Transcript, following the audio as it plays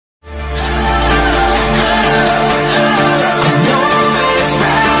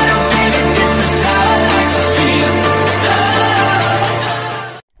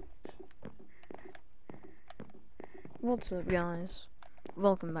What's up, guys?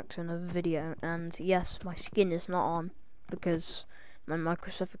 Welcome back to another video. And yes, my skin is not on because my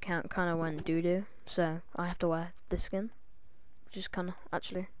Microsoft account kind of went doo-doo, so I have to wear this skin, which is kind of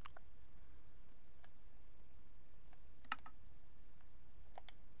actually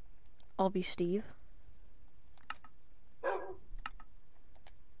I'll be Steve.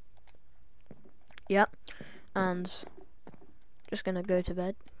 Yep. And just gonna go to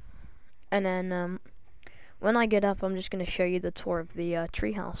bed, and then when I get up, I'm just going to show you the tour of the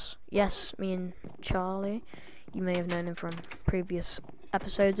treehouse. Yes, me and Charlie, you may have known him from previous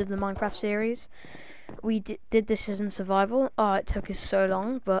episodes of the Minecraft series. We did this as in survival. It took us so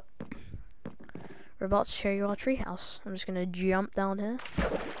long, but we're about to show you our treehouse. I'm just going to jump down here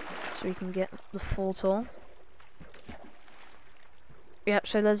so we can get the full tour. Yep,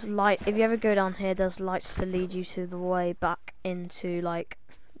 so there's light. If you ever go down here, there's lights to lead you to the way back into, like,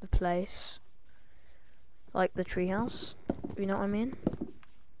 the place. Like the treehouse, you know what I mean?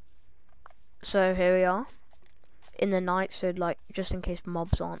 So here we are in the night, so like just in case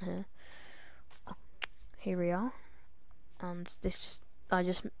mobs aren't here. Here we are, and this I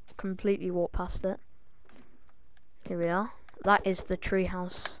just completely walked past it. Here we are. That is the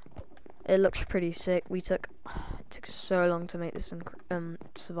treehouse. It looks pretty sick. It took so long to make this in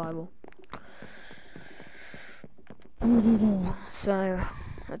survival. So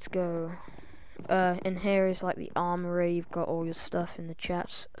let's go. In here is like the armory. You've got all your stuff in the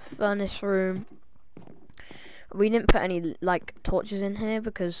chests. Furnace room. We didn't put any like torches in here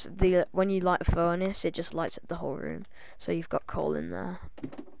because when you light a furnace, it just lights up the whole room. So you've got coal in there.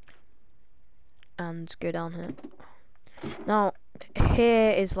 And go down here. Now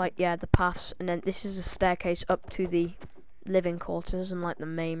here is like the paths, and then this is a staircase up to the living quarters and like the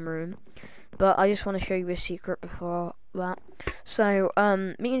main room. But I just want to show you a secret before that. So,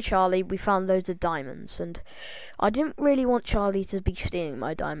 me and Charlie, we found loads of diamonds, and I didn't really want Charlie to be stealing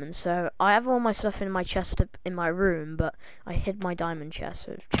my diamonds, so I have all my stuff in my chest in my room, but I hid my diamond chest.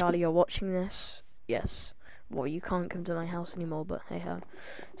 So if Charlie, you're watching this, yes, well, you can't come to my house anymore, but hey ho.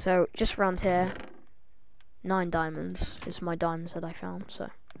 So just around here, 9 diamonds is my diamonds that I found. So,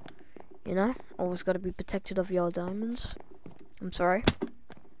 you know, always got to be protected of your diamonds. I'm sorry.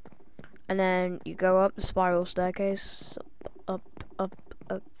 And then you go up the spiral staircase, up,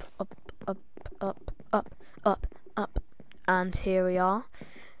 and here we are.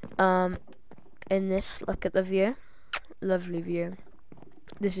 In this, look at the view, lovely view.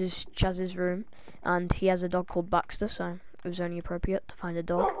 This is Chaz's room, and he has a dog called Baxter, so it was only appropriate to find a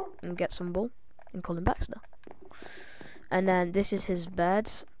dog and get some wool and call him Baxter. And then this is his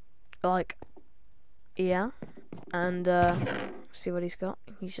bed, like, yeah, and see what he's got.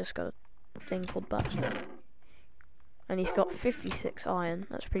 He's just got a thing called Baxter, and he's got 56 iron.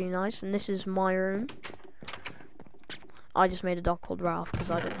 That's pretty nice. And this is my room. I just made a dog called Ralph because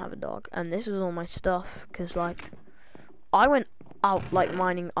I didn't have a dog, and this is all my stuff because like I went out like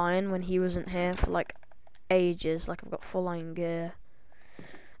mining iron when he wasn't here for like ages. Like I've got full iron gear,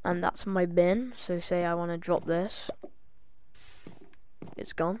 and that's my bin. So say I want to drop this,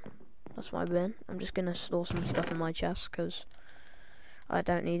 it's gone. That's my bin. I'm just gonna store some stuff in my chest because I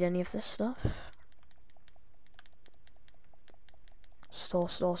don't need any of this stuff. Store.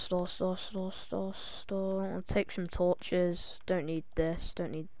 I'll take some torches. Don't need this.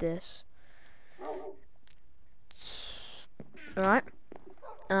 Don't need this. Alright.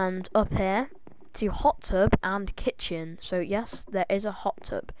 And up here, to hot tub and kitchen. So yes, there is a hot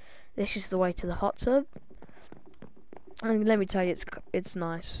tub. This is the way to the hot tub. And let me tell you, it's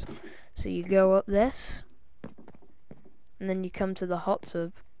nice. So you go up this, and then you come to the hot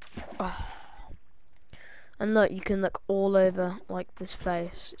tub. Oh. And look, you can look all over like this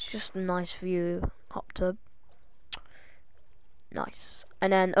place. It's just a nice view, hot tub. Nice.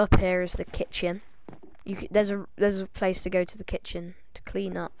 And then up here is the kitchen. There's a place to go to the kitchen to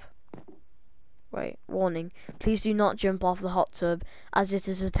clean up. Wait, warning. Please do not jump off the hot tub, as it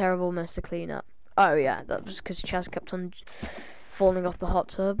is a terrible mess to clean up. Oh yeah, that was because Chaz kept on falling off the hot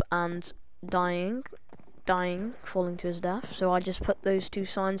tub and dying, falling to his death. So I just put those 2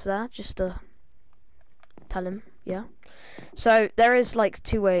 signs there just to tell him, yeah. So there is like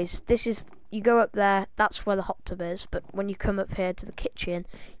 2 ways. This is, you go up there, that's where the hot tub is, but when you come up here to the kitchen,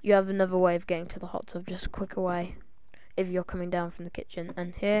 you have another way of getting to the hot tub, just a quicker way if you're coming down from the kitchen.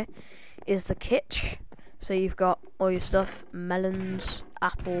 And here is the kitchen. So you've got all your stuff, melons,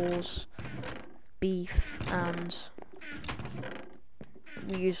 apples, beef, and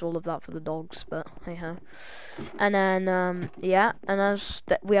we use all of that for the dogs, but hey ho. And then yeah, and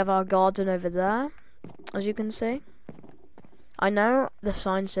we have our garden over there, as you can see. I know the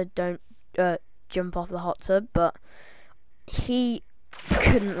sign said don't jump off the hot tub, but he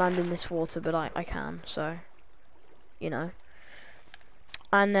couldn't land in this water, but I can, so, you know.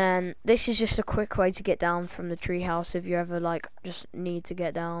 And then this is just a quick way to get down from the treehouse if you ever like just need to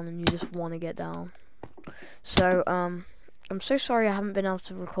get down and you just want to get down. So I'm so sorry I haven't been able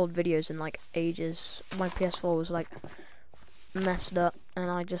to record videos in like ages. My PS4 was like messed up and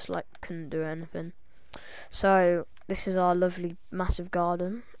I just like couldn't do anything. So this is our lovely massive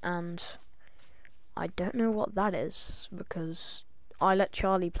garden, and I don't know what that is because I let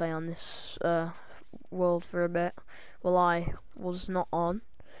Charlie play on this world for a bit while I was not on.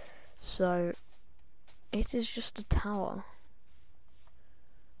 So it is just a tower.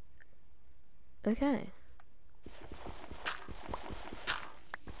 Okay.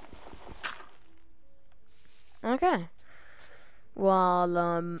 Okay.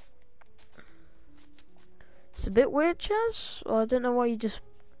 Well, it's a bit weird, Chaz. I don't know why you just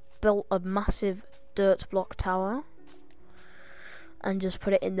built a massive dirt block tower and just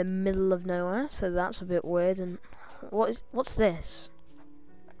put it in the middle of nowhere, so that's a bit weird. And what's this?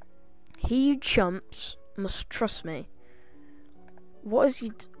 He who chumps must trust me. What is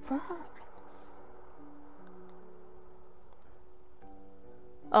he? What?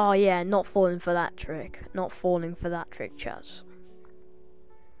 Oh yeah, not falling for that trick. Not falling for that trick, Chaz.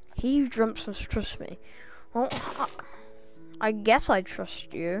 He who jumps must trust me. Well, I guess I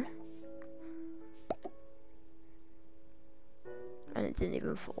trust you. And it didn't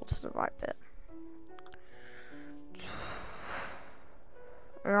even fall to the right bit.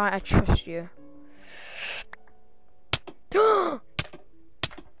 Alright, I trust you.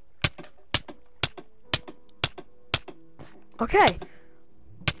 Okay.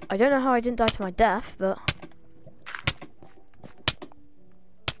 I don't know how I didn't die to my death, but...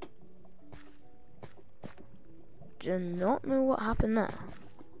 do not know what happened there.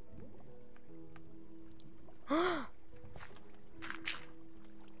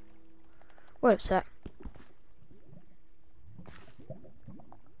 Wait a sec.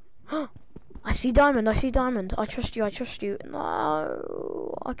 I see diamond, I see diamond. I trust you, I trust you.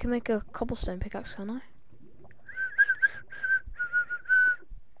 No, I can make a cobblestone pickaxe, can't I?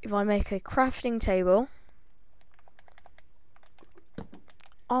 If I make a crafting table.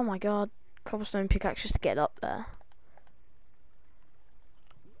 Oh my god, cobblestone pickaxe just to get up there.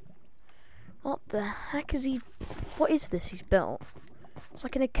 What the heck is he? What is this he's built? It's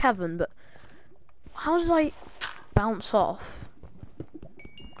like in a cavern, but how did I bounce off?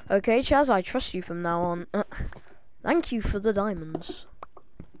 Okay, Chaz, I trust you from now on. Thank you for the diamonds.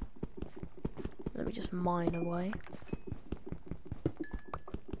 Let me just mine away.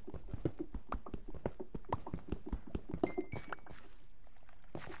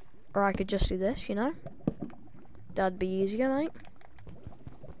 Or I could just do this, you know? That'd be easier, mate.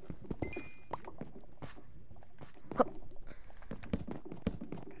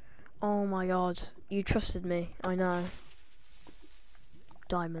 Oh my god, you trusted me, I know.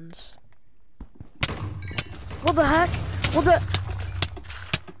 Diamonds. What the heck? What the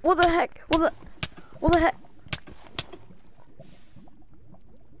heck? What the heck?